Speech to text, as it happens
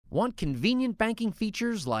Want convenient banking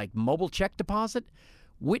features like mobile check deposit?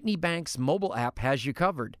 Whitney Bank's mobile app has you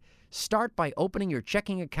covered. Start by opening your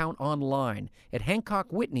checking account online at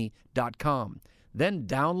HancockWhitney.com. Then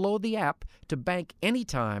download the app to bank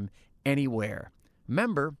anytime, anywhere.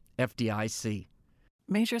 Member FDIC.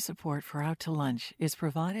 Major support for Out to Lunch is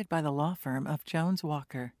provided by the law firm of Jones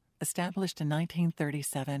Walker, established in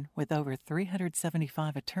 1937 with over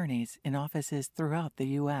 375 attorneys in offices throughout the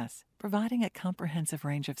U.S., providing a comprehensive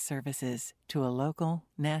range of services to a local,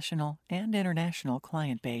 national, and international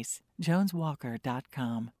client base.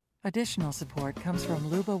 JonesWalker.com. Additional support comes from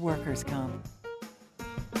Luba Workers' Comp.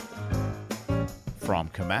 From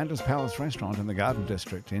Commander's Palace Restaurant in the Garden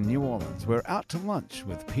District in New Orleans, we're out to lunch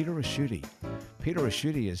with Peter Ricchiuti. Peter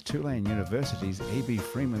Ricchiuti is Tulane University's A.B.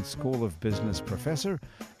 Freeman School of Business professor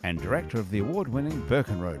and director of the award-winning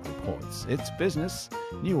Birkenroad Reports. It's business,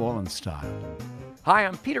 New Orleans style. Hi,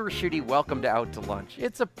 I'm Peter Ricchiuti. Welcome to Out to Lunch.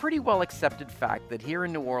 It's a pretty well-accepted fact that here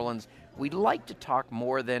in New Orleans, we like to talk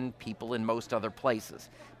more than people in most other places.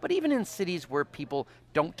 But even in cities where people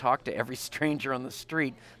don't talk to every stranger on the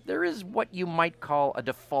street, there is what you might call a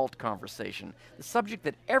default conversation, the subject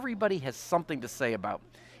that everybody has something to say about.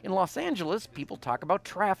 In Los Angeles, people talk about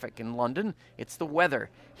traffic. In London, it's the weather.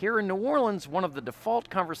 Here in New Orleans, one of the default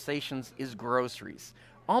conversations is groceries.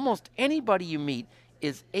 Almost anybody you meet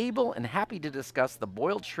is able and happy to discuss the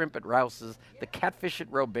boiled shrimp at Rouse's, the catfish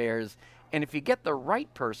at Robert's, and if you get the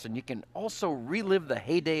right person, you can also relive the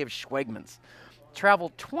heyday of Schwegmann's.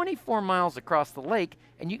 Travel 24 miles across the lake,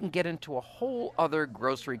 and you can get into a whole other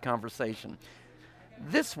grocery conversation.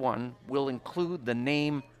 This one will include the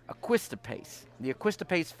name Equistapace. The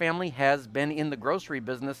Equistapace family has been in the grocery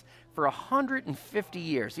business for 150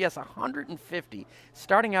 years. Yes, 150,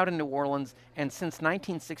 starting out in New Orleans and since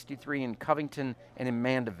 1963 in Covington and in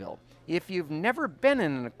Mandeville. If you've never been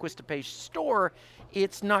in an Equistapace store,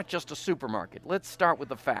 it's not just a supermarket. Let's start with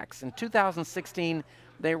the facts. In 2016,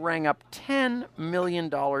 they rang up $10 million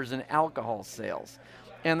in alcohol sales,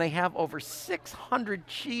 and they have over 600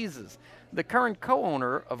 cheeses. The current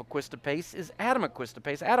co-owner of Equistapace is Adam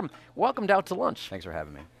Equistapace. Adam, welcome to Out to Lunch. Thanks for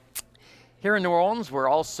having me. Here in New Orleans, we're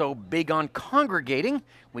also big on congregating.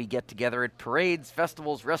 We get together at parades,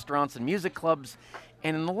 festivals, restaurants, and music clubs.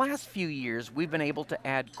 And in the last few years, we've been able to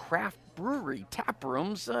add craft brewery tap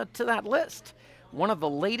rooms to that list. One of the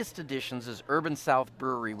latest additions is Urban South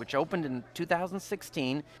Brewery, which opened in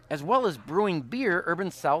 2016. As well as brewing beer, Urban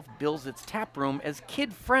South bills its tap room as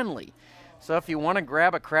kid-friendly. So if you want to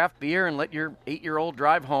grab a craft beer and let your 8-year-old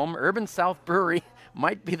drive home, Urban South Brewery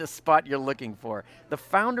might be the spot you're looking for. The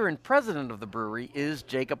founder and president of the brewery is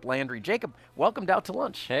Jacob Landry. Jacob, welcome to Out to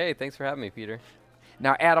Lunch. Hey, thanks for having me, Peter.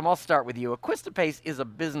 Now, Adam, I'll start with you. Equistapace is a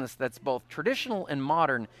business that's both traditional and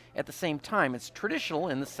modern at the same time. It's traditional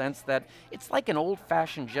in the sense that it's like an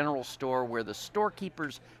old-fashioned general store where the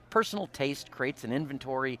storekeeper's personal taste creates an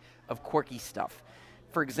inventory of quirky stuff.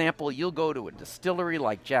 For example, you'll go to a distillery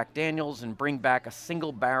like Jack Daniel's and bring back a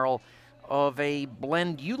single barrel of a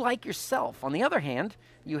blend you like yourself. On the other hand,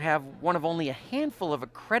 you have one of only a handful of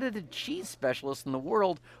accredited cheese specialists in the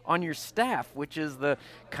world on your staff, which is the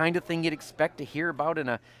kind of thing you'd expect to hear about in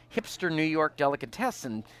a hipster New York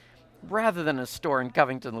delicatessen rather than a store in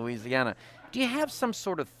Covington, Louisiana. Do you have some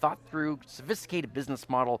sort of thought-through, sophisticated business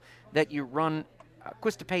model that you run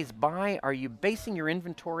Equistapace by? Are you basing your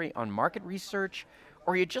inventory on market research?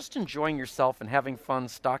 Or are you just enjoying yourself and having fun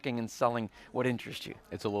stocking and selling what interests you?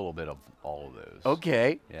 It's a little bit of all of those.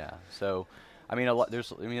 Okay. Yeah. So, there's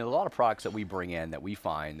a lot of products that we bring in that we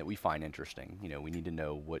find interesting. You know, we need to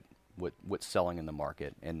know what's selling in the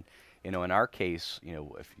market. And in our case,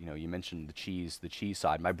 if you mentioned the cheese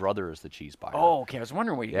side. My brother is the cheese buyer. Oh, okay. I was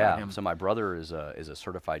wondering where you got him. So my brother is a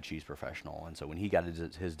certified cheese professional, and so when he got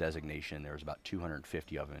his designation, there was about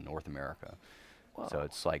 250 of them in North America. Whoa. So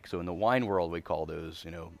it's like, in the wine world, we call those,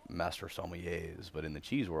 master sommeliers, but in the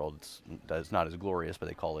cheese world, it's not as glorious, but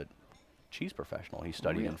they call it cheese professional. He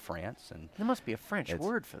studied in France. And there must be a French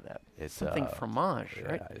word for that. It's something fromage,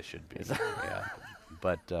 right? Yeah, it should be. Yeah.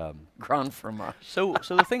 But Grand fromage. So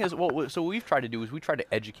the thing is, what we've tried to do is we try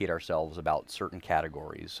to educate ourselves about certain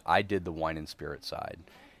categories. I did the wine and spirit side.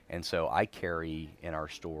 And so I carry in our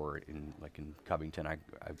store in Covington, I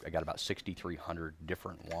got about 6,300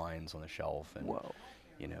 different wines on the shelf, and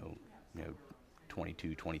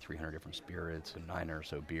 2,300 different spirits and 9 or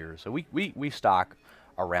so beers. So we stock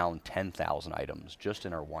around 10,000 items just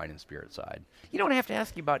in our wine and spirit side. You know what I have to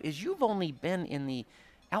ask you about is you've only been in the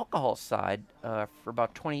alcohol side for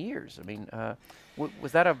about 20 years. I mean,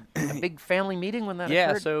 was that a big family meeting when that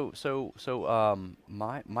occurred?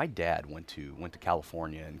 My dad went to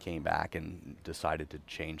California and came back and decided to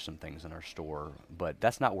change some things in our store, but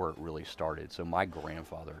that's not where it really started. So my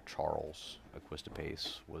grandfather, Charles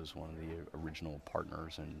Equistapace, was one of the original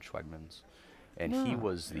partners in Schwegmann's, and he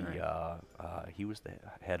was the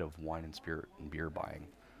head of wine and spirit and beer buying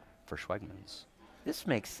for Schwegmann's. This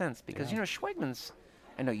makes sense because, you know, Schwegmann's,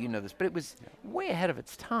 I know you know this, but it was way ahead of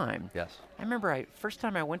its time. Yes. I remember first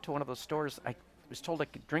time I went to one of those stores, I was told I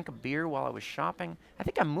could drink a beer while I was shopping. I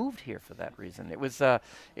think I moved here for that reason. It was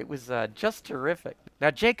just terrific.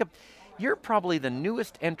 Now, Jacob, you're probably the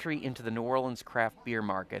newest entry into the New Orleans craft beer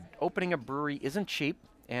market. Opening a brewery isn't cheap,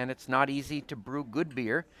 and it's not easy to brew good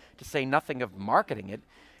beer, to say nothing of marketing it.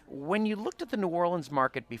 When you looked at the New Orleans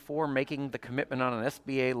market before making the commitment on an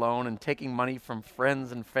SBA loan and taking money from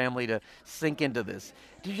friends and family to sink into this,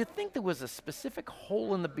 did you think there was a specific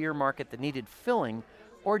hole in the beer market that needed filling,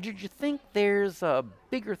 or did you think there's a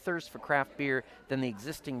bigger thirst for craft beer than the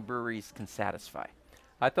existing breweries can satisfy?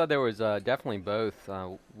 I thought there was definitely both.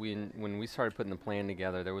 When we started putting the plan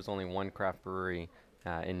together, there was only one craft brewery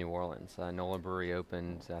in New Orleans. NOLA Brewery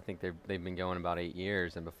opened, I think they've been going about 8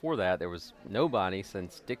 years, and before that there was nobody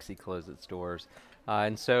since Dixie closed its doors.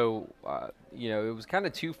 And so, you know, it was kind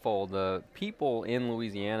of twofold. The people in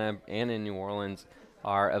Louisiana and in New Orleans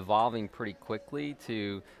are evolving pretty quickly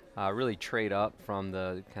to really trade up from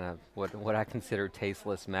the kind of what I consider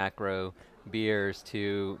tasteless macro beers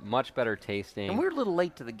to much better tasting. And we're a little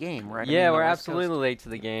late to the game, right? Yeah, we're absolutely late to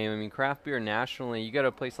the game. I mean, craft beer nationally, you go to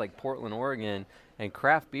a place like Portland, Oregon, and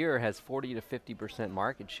craft beer has 40 to 50%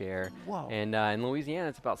 market share. Whoa. And in Louisiana,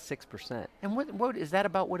 it's about 6%. And what is that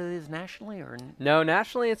about what it is nationally? Or No,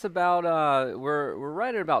 nationally it's about, we're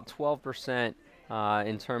right at about 12%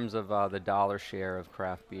 in terms of the dollar share of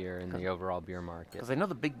craft beer in the overall beer market. Because I know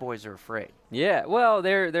the big boys are afraid. Yeah, well,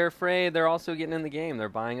 they're afraid. They're also getting in the game. They're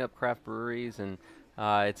buying up craft breweries, and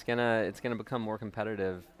it's gonna become more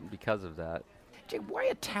competitive because of that. Jay, why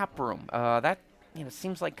a tap room? That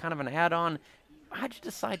seems like kind of an add-on. How'd you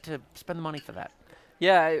decide to spend the money for that?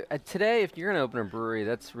 Yeah, today, if you're going to open a brewery,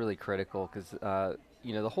 that's really critical because,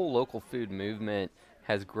 the whole local food movement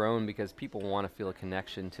has grown because people want to feel a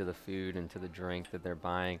connection to the food and to the drink that they're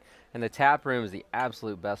buying. And the tap room is the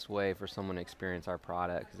absolute best way for someone to experience our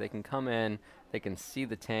product because they can come in, they can see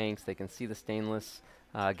the tanks, they can see the stainless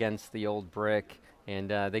against the old brick, and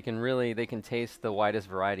they can taste the widest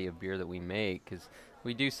variety of beer that we make because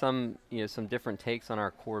we do some different takes on our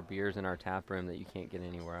core beers in our tap room that you can't get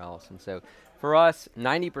anywhere else. And so for us,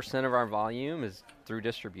 90% of our volume is through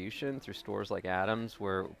distribution, through stores like Adams,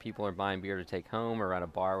 where people are buying beer to take home, or at a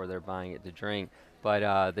bar where they're buying it to drink.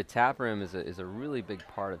 But the tap room is a really big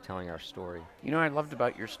part of telling our story. You know what I loved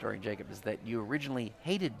about your story, Jacob, is that you originally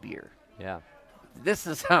hated beer. Yeah. This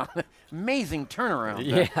is an amazing turnaround.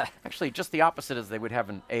 Yeah. Actually, just the opposite as they would have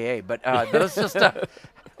in AA. But that's just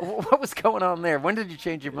what was going on there? When did you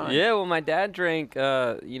change your mind? Yeah, well, my dad drank,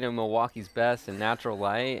 Milwaukee's Best and Natural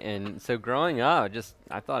Light, and so growing up,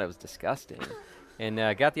 I thought it was disgusting.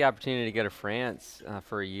 And got the opportunity to go to France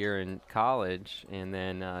for a year in college, and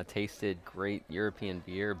then tasted great European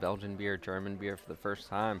beer, Belgian beer, German beer for the first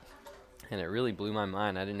time, and it really blew my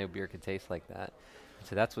mind. I didn't know beer could taste like that.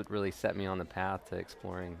 So that's what really set me on the path to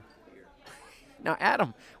exploring. Now,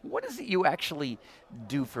 Adam, what is it you actually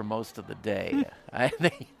do for most of the day?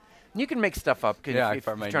 You can make stuff up if you're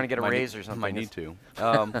trying to get a raise or something. Might need to.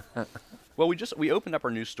 Well, we opened up our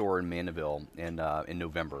new store in Mandeville in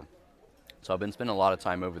November, so I've been spending a lot of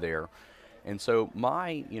time over there, and so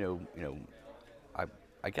I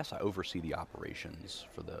guess I oversee the operations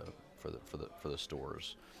for the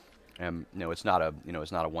stores. It's not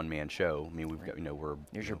a one-man show. I mean, we've got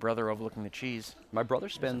Here's your brother overlooking the cheese. My brother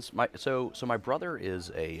spends my brother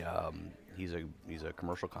is he's a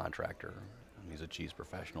commercial contractor. He's a cheese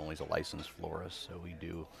professional. He's a licensed florist. So we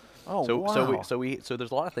do. Oh, wow. So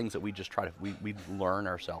there's a lot of things that we just try to we learn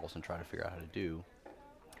ourselves and try to figure out how to do.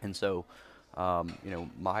 And so,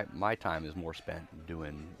 my time is more spent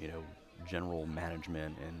doing general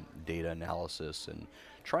management and data analysis and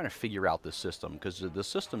trying to figure out the system because the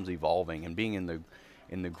system's evolving, and being in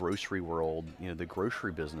the grocery world, the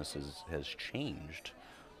grocery business has changed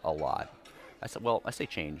a lot. I say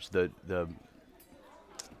changed. The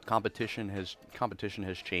competition has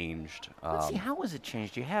changed. Let's see, how has it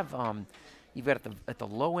changed? You have you've got at the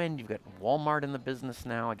low end, you've got Walmart in the business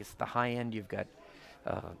now. I guess at the high end, you've got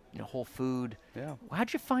Whole Food. Yeah.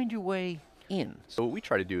 How'd you find your way in? So what we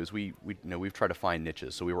try to do is we've tried to find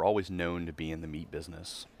niches. So we were always known to be in the meat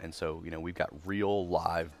business, and so we've got real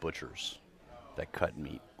live butchers that cut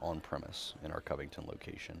meat on premise in our Covington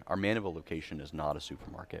location. Our Mandeville location is not a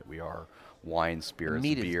supermarket. We are wine, spirits,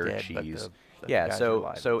 meat beer, is dead, cheese. but Yeah, guys are so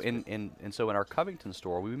alive, so that's in our Covington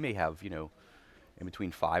store, we may have, in between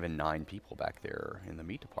 5 and 9 people back there in the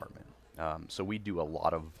meat department. So we do a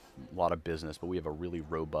lot of business, but we have a really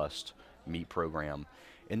robust meat program.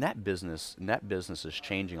 And that business is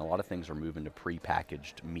changing. A lot of things are moving to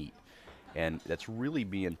prepackaged meat, and that's really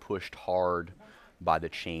being pushed hard by the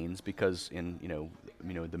chains, because in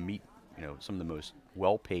the meat, some of the most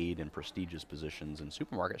well-paid and prestigious positions in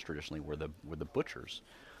supermarkets traditionally were the butchers.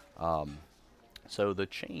 So the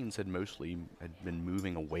chains had been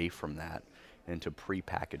moving away from that into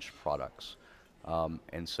prepackaged products,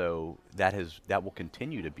 and so that will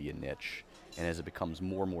continue to be a niche. And as it becomes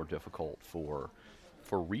more and more difficult for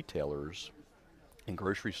retailers and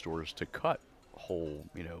grocery stores to cut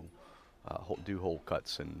do whole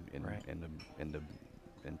cuts So in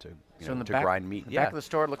the to back, grind meat. the back of the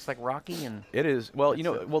store, it looks like Rocky, and It is. Well,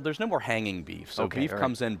 there's no more hanging beef. So Okay, beef all right.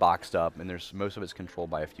 comes in boxed up, and most of it's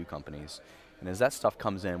controlled by a few companies. And as that stuff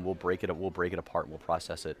comes in, we'll break it apart, we'll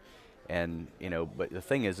process it. And but the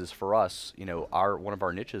thing is for us, one of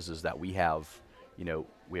our niches is that we have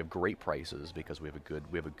great prices because we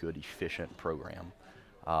have a good efficient program.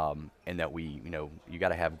 And that you got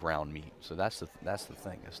to have ground meat. So that's the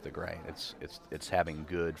thing. It's the grain. It's having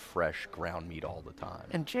good, fresh ground meat all the time.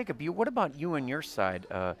 And Jacob, what about you on your side?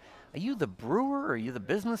 Are you the brewer? Or are you the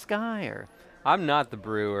business guy? Or I'm not the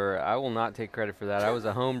brewer. I will not take credit for that. I was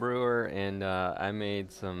a home brewer, and I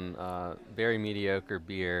made some very mediocre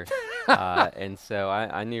beer. And so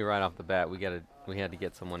I knew right off the bat we had to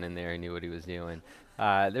get someone in there who knew what he was doing.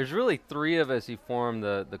 There's really 3 of us who formed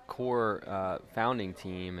the core founding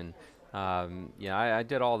team, and I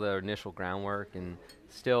did all the initial groundwork and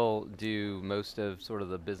still do most of sort of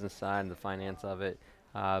the business side and the finance of it.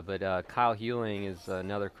 But Kyle Hewling is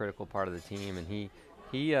another critical part of the team, and he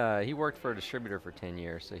worked for a distributor for 10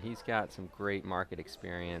 years, so he's got some great market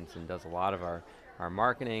experience and does a lot of our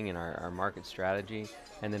marketing and our market strategy.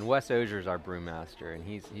 And then Wes Ogier is our brewmaster, and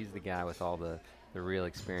he's the guy with all the real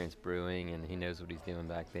experience brewing, and he knows what he's doing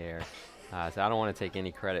back there. So I don't want to take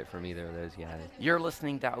any credit from either of those guys. You're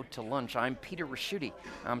listening to Out to Lunch. I'm Peter Raschuti.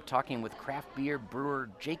 I'm talking with craft beer brewer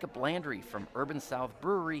Jacob Landry from Urban South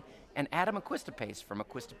Brewery and Adam Equistapace from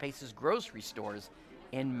Equistapace's grocery stores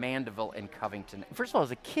in Mandeville and Covington. First of all,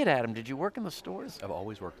 as a kid, Adam, did you work in the stores? I've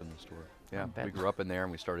always worked in the store. Yeah, bet. we grew up in there,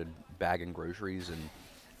 and we started bagging groceries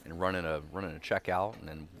and running a checkout, and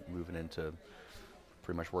then moving into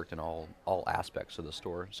pretty much worked in all aspects of the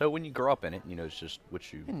store. So when you grow up in it, it's just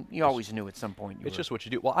what you. And you always knew at some point you It's were. just what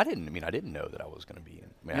you do. Well, I didn't know that I was going to be in.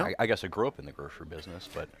 No? I guess I grew up in the grocery business,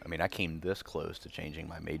 but I came this close to changing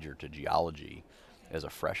my major to geology as a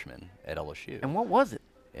freshman at LSU. And what was it?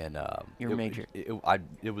 And Your major?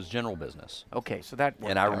 It was general business. Okay, so that.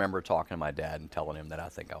 And I remember talking to my dad and telling him that I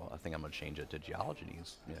think I'm going to change it to geology.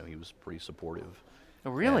 And he was pretty supportive. Oh,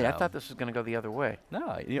 really? And, I thought this was going to go the other way.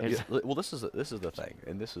 No, well, this is the thing,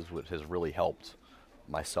 and this is what has really helped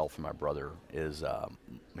myself and my brother is,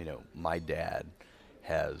 my dad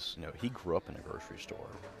has, he grew up in a grocery store,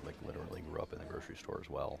 like literally grew up in a grocery store as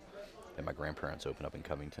well, and my grandparents opened up in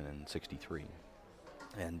Covington in '63,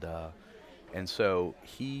 and so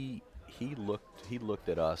he looked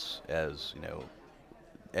at us as,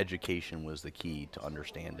 education was the key to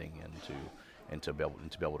understanding and to be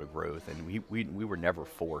able to growth, and we were never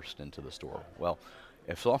forced into the store. Well,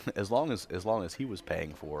 as long as he was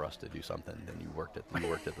paying for us to do something, then you worked at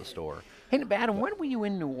the store. Hey, Adam, when were you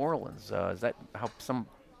in New Orleans? Is that how some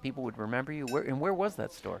people would remember you? Where was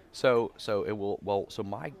that store? So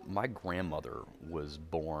my grandmother was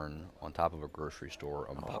born on top of a grocery store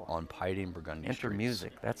on Piney and Burgundy Enter Streets.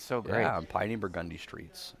 music. That's so great. Yeah, on Piney and Burgundy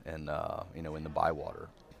Streets, and in the Bywater,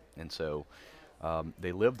 and so.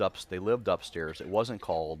 They lived upstairs. It wasn't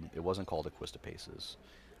called Equistapace's,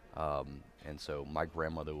 and so my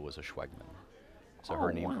grandmother was a Schwegman. So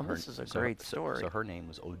her name. Wow, this is a great story. So her name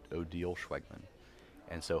was Odile Schwegman,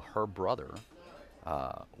 and so her brother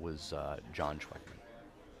was John Schwegman,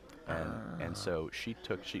 and so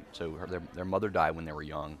their mother died when they were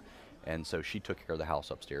young, and so she took care of the house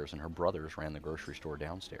upstairs, and her brothers ran the grocery store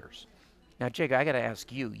downstairs. Now, Jake, I got to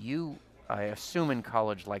ask you. I assume in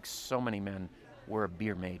college, like so many men, were a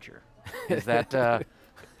beer major. Is that?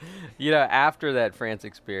 After that France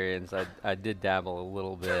experience, I did dabble a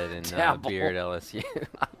little bit in beer at LSU.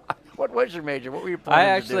 What was your major? What were you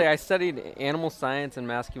planning to do? I studied animal science and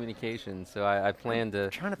mass communication, so I planned to. I'm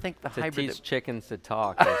trying to think the to hybrid. teach chickens to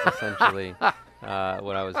talk is essentially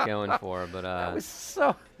what I was going for. But that was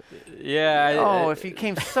so. Yeah. If you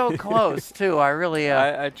came so close too, I really.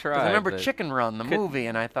 I 'cause tried. I remember but Chicken Run, the movie,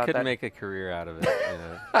 and I thought couldn't that. make a career out of it,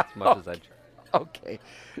 as much as I tried. Okay.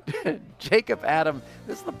 Jacob Adam,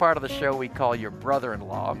 this is the part of the show we call your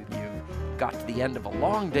brother-in-law. You've got to the end of a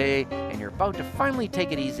long day and you're about to finally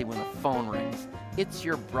take it easy when the phone rings. It's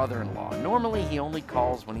your brother-in-law. Normally he only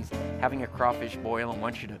calls when he's having a crawfish boil and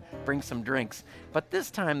wants you to bring some drinks. But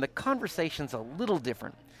this time the conversation's a little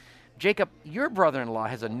different. Jacob, your brother-in-law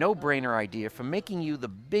has a no-brainer idea for making you the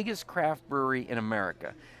biggest craft brewery in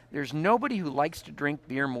America. There's nobody who likes to drink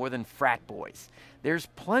beer more than frat boys. There's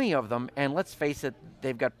plenty of them, and let's face it,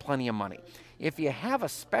 they've got plenty of money. If you have a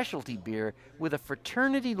specialty beer with a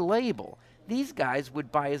fraternity label, these guys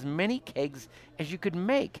would buy as many kegs as you could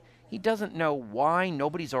make. He doesn't know why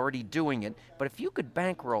nobody's already doing it, but if you could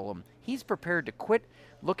bankroll him, he's prepared to quit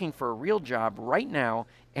looking for a real job right now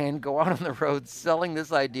and go out on the road selling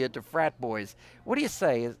this idea to frat boys. What do you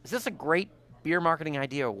say? Is this a great beer marketing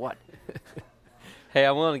idea or what? Hey,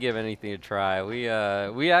 I'm willing to give anything a try. We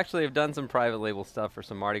actually have done some private label stuff for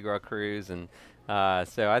some Mardi Gras crews, and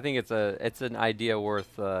so I think it's an idea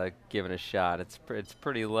worth giving a shot. It's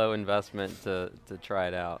pretty low investment to try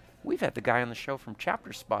it out. We've had the guy on the show from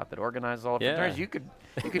Chapter Spot that organizes all of Yeah. fraternities.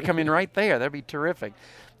 You could come in right there. That'd be terrific.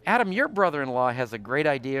 Adam, your brother-in-law has a great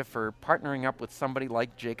idea for partnering up with somebody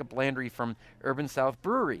like Jacob Landry from Urban South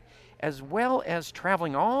Brewery, as well as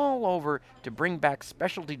traveling all over to bring back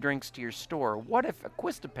specialty drinks to your store. What if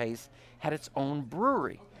Aquistapace had its own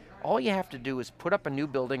brewery? All you have to do is put up a new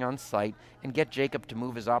building on site and get Jacob to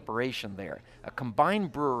move his operation there. A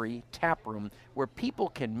combined brewery, tap room, where people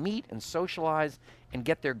can meet and socialize and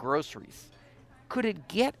get their groceries. Could it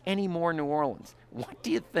get any more New Orleans? What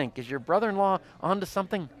do you think? Is your brother-in-law onto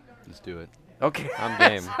something? Let's do it. Okay. I'm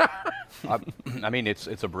game. I mean, it's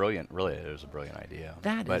a brilliant, really, it is a brilliant idea.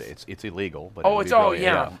 But it's illegal. But Oh, it'll it's be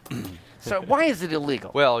brilliant, yeah. So why is it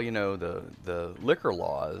illegal? Well, you know, the liquor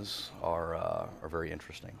laws are very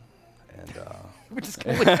interesting, and We're just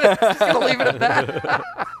gonna leave it, just gonna leave it at that.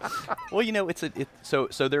 well, you know,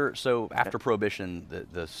 so after Prohibition,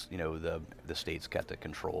 the states got to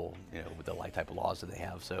control, with the type of laws that they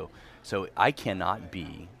have. So I cannot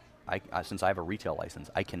be, since I have a retail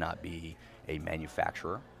license, I cannot be a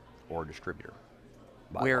manufacturer or distributor.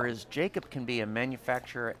 by law. Whereas Jacob can be a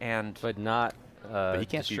manufacturer and, But not But he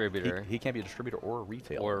can't distributor Be, he can't be a distributor or a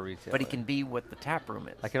retailer. or a retailer. but he can be what the tap room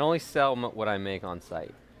is. I can only sell what I make on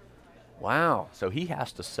site. Wow. So he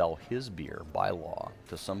has to sell his beer by law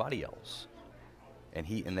to somebody else, and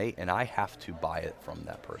I have to buy it from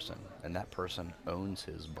that person, and that person owns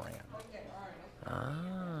his brand.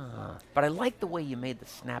 Ah. But I like the way you made the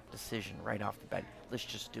snap decision right off the bat. Let's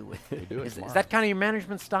just do it. We do it Is tomorrow. that kind of your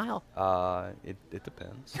management style? It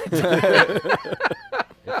depends.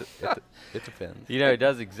 It depends. You know, it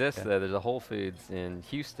does exist though. There's a Whole Foods in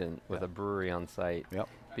Houston with a brewery on site. Yep.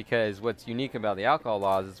 Because what's unique about the alcohol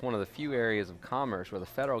laws, it's one of the few areas of commerce where the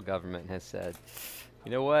federal government has said,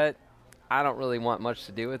 you know what, I don't really want much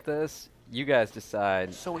to do with this. You guys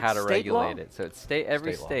decide So how it's to state law? regulate it. So it's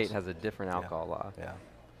every State state laws. has a different alcohol law. Yeah.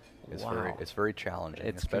 Wow. It's very challenging,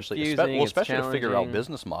 It's especially confusing, it's especially to figure out challenging.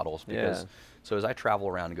 business models, because Yeah. so as I travel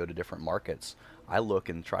around and go to different markets, I look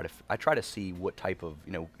and try to see what type of,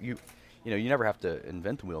 you never have to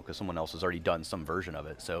invent the wheel because someone else has already done some version of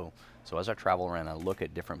it. So as I travel around, I look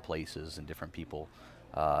at different places and different people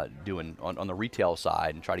doing on the retail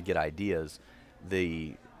side and try to get ideas.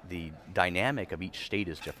 The dynamic of each state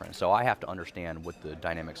is different. So I have to understand what the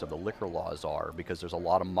dynamics of the liquor laws are, because there's a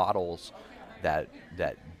lot of models that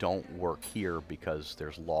don't work here because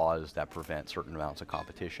there's laws that prevent certain amounts of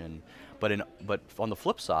competition. But on the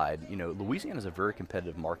flip side, Louisiana is a very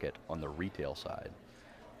competitive market on the retail side.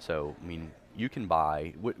 So I mean, you can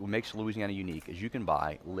buy, what makes Louisiana unique is you can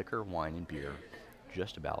buy liquor, wine, and beer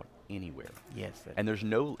just about anywhere. Yes. And there's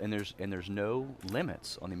no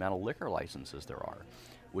limits on the amount of liquor licenses there are,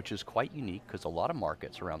 which is quite unique because a lot of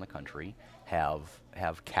markets around the country have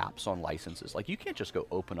caps on licenses. Like, you can't just go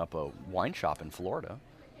open up a wine shop in Florida.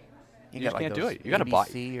 You got just like can't do those it. You got to buy.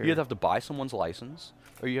 ABC You or- either have to buy someone's license,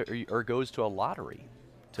 or it goes to a lottery,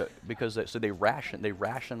 because they ration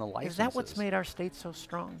the licenses. Is that what's made our state so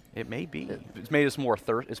strong? It may be. It's made us more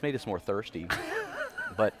thirsty.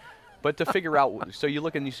 But to figure out, so you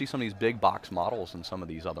look and you see some of these big box models in some of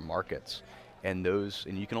these other markets, and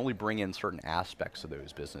you can only bring in certain aspects of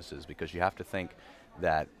those businesses, because you have to think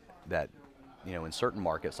that in certain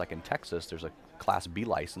markets, like in Texas, there's a Class B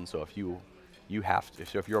license. So if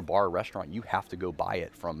you're a bar or restaurant, you have to go buy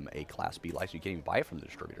it from a Class B license. You can't even buy it from the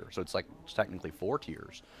distributor. So it's technically 4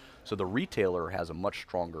 tiers. So the retailer has a much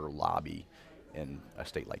stronger lobby in a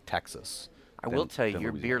state like Texas. I will tell you,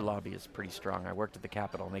 your beer lobby is pretty strong. I worked at the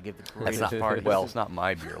Capitol, and they give the That's greatest parties. Well, it's not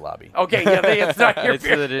my beer lobby. Okay, yeah, it's not your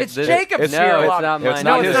beer. It's Jacob's beer lobby. It's not mine. It's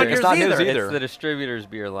not yours it's not his either. It's the distributor's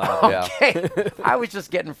beer lobby. Okay. I was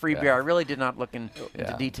just getting free beer. I really did not look into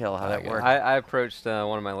detail how that worked. I approached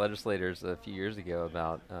one of my legislators a few years ago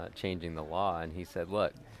about changing the law, and he said,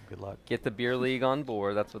 look, good luck. Get the beer league on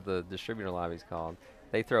board. That's what the distributor lobby's called.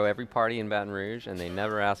 They throw every party in Baton Rouge, and they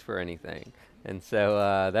never ask for anything. And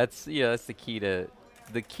so that's the key to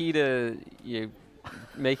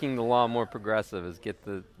making the law more progressive is get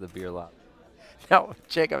the beer lobby. Now,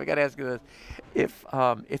 Jacob, I got to ask you this: if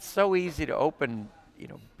it's so easy to open,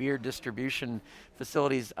 beer distribution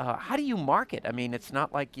facilities, how do you market? I mean, it's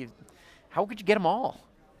not like how could you get them all?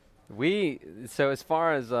 So as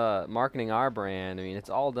far as marketing our brand, I mean, it's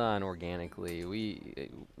all done organically. We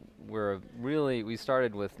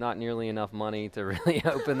started with not nearly enough money to really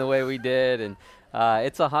open the way we did, and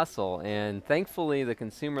it's a hustle. And thankfully, the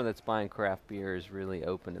consumer that's buying craft beer is really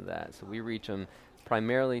open to that. So we reach them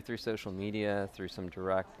primarily through social media, through some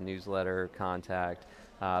direct newsletter contact,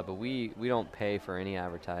 but we don't pay for any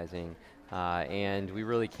advertising, and we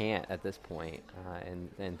really can't at this point.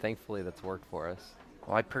 And thankfully, that's worked for us.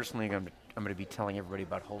 Well, I personally I'm going to be telling everybody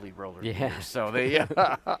about Holy Roller. Yeah. So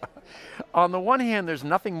on the one hand, there's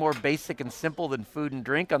nothing more basic and simple than food and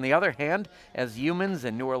drink. On the other hand, as humans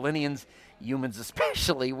and New Orleanians, humans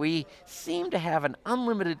especially, we seem to have an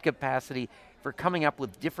unlimited capacity for coming up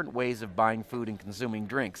with different ways of buying food and consuming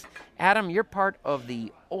drinks. Adam, you're part of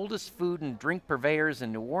the oldest food and drink purveyors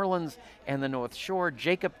in New Orleans and the North Shore.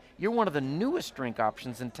 Jacob, you're one of the newest drink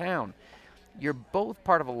options in town. You're both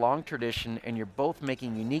part of a long tradition, and you're both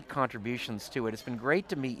making unique contributions to it. It's been great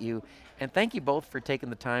to meet you, and thank you both for taking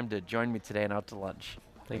the time to join me today on Out to Lunch.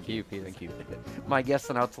 Thank you, Peter. Thank you. My guests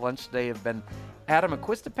on Out to Lunch today have been Adam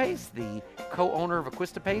Equistapace, the co-owner of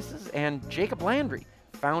Equistapaces, and Jacob Landry,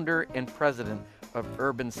 founder and president of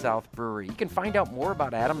Urban South Brewery. You can find out more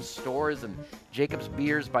about Adam's stores and Jacob's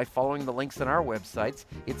beers by following the links on our websites,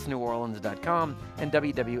 itsneworleans.com and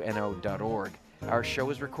wwno.org. Our show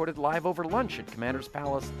is recorded live over lunch at Commander's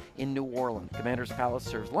Palace in New Orleans. Commander's Palace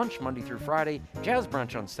serves lunch Monday through Friday, jazz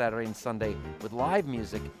brunch on Saturday and Sunday with live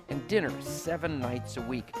music, and dinner 7 nights a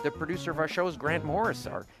week. The producer of our show is Grant Morris.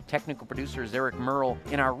 Our technical producer is Eric Merle,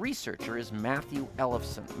 and our researcher is Matthew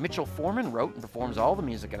Ellefson. Mitchell Foreman wrote and performs all the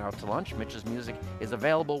music in Out to Lunch. Mitch's music is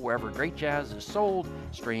available wherever great jazz is sold,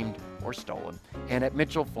 streamed, or stolen, and at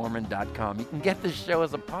mitchellforeman.com. You can get this show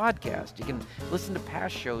as a podcast. You can listen to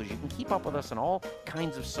past shows. You can keep up with us on all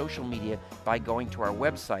kinds of social media by going to our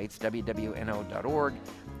websites, wwno.org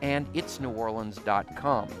and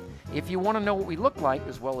itsneworleans.com. If you want to know what we look like,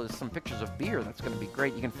 as well as some pictures of beer, that's going to be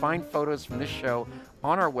great. You can find photos from this show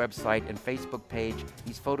on our website and Facebook page.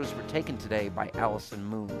 These photos were taken today by Allison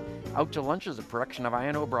Moon. Out to Lunch is a production of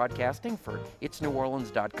INO Broadcasting for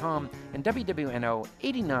itsneworleans.com and WWNO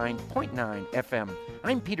 89.9 FM.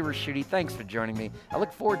 I'm Peter Raschuti. Thanks for joining me. I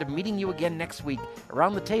look forward to meeting you again next week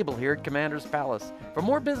around the table here at Commander's Palace for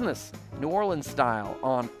more business, New Orleans style,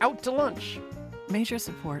 on Out to Lunch. Major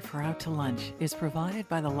support for Out to Lunch is provided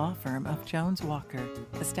by the law firm of Jones Walker,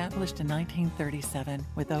 established in 1937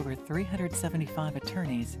 with over 375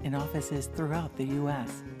 attorneys in offices throughout the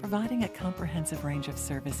U.S., providing a comprehensive range of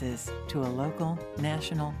services to a local,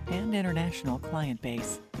 national, and international client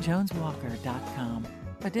base. JonesWalker.com.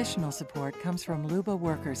 Additional support comes from Luba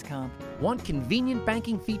Workers' Comp. Want convenient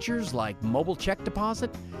banking features like mobile check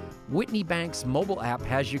deposit? Whitney Bank's mobile app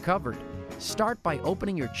has you covered. Start by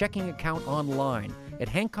opening your checking account online at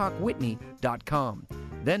HancockWhitney.com.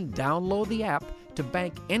 Then download the app to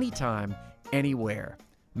bank anytime, anywhere.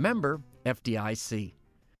 Member FDIC.